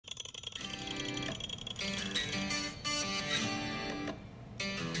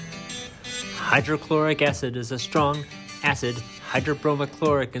Hydrochloric acid is a strong acid,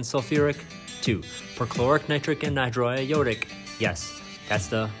 hydrobromochloric and sulfuric. 2. Perchloric, nitric, and hydroiodic. Yes, that's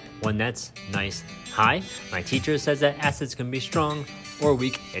the one that's nice. Hi, my teacher says that acids can be strong or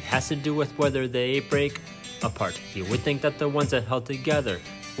weak. It has to do with whether they break apart. You would think that the ones that held together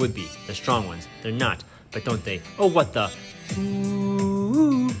would be the strong ones. They're not, but don't they? Oh, what the?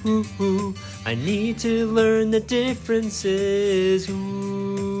 Ooh, I need to learn the differences. Ooh,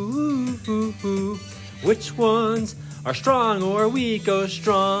 which ones are strong or weak? Oh,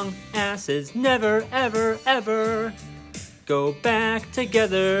 strong acids never, ever, ever go back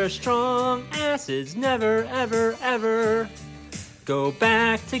together. Strong acids never, ever, ever go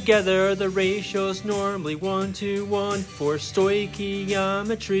back together. The ratio's normally 1:1 for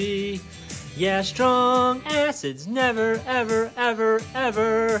stoichiometry. Yeah, strong acids never, ever, ever,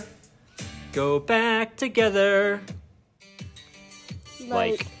 ever go back together.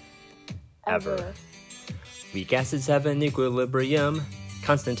 Like ever. Weak acids have an equilibrium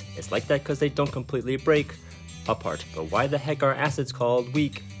constant. It's like that because they don't completely break apart. But why the heck are acids called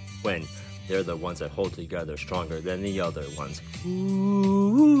weak when they're the ones that hold together stronger than the other ones?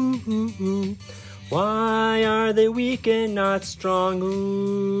 Ooh, why are they weak and not strong?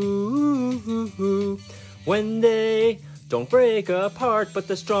 Ooh, when they don't break apart, but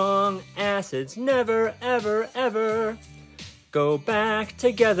the strong acids never, ever, ever go back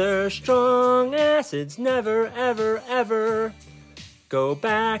together. Strong acids never, ever, ever go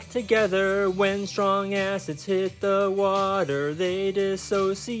back together. When strong acids hit the water, they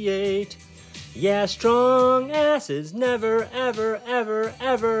dissociate. Yeah, strong acids never, ever, ever,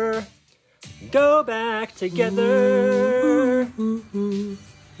 ever go back together.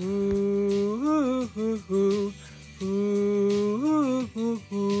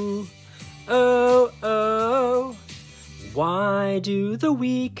 Oh, oh. Why do the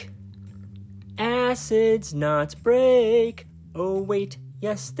weak acids not break? Oh wait,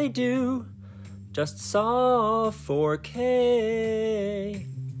 yes they do. Just solve for K.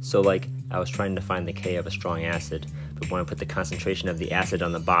 So like, I was trying to find the K of a strong acid, but when I put the concentration of the acid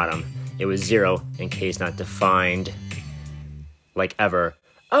on the bottom, it was 0 and K is not defined like ever.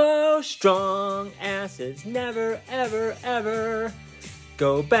 Oh, strong acids never, ever, ever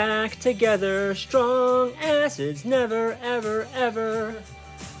go back together. Strong acids never, ever, ever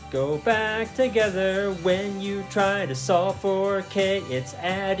go back together. When you try to solve for K, it's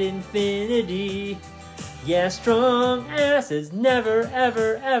ad infinity. Yeah, strong acids never,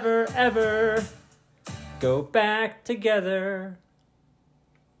 ever, ever, ever go back together.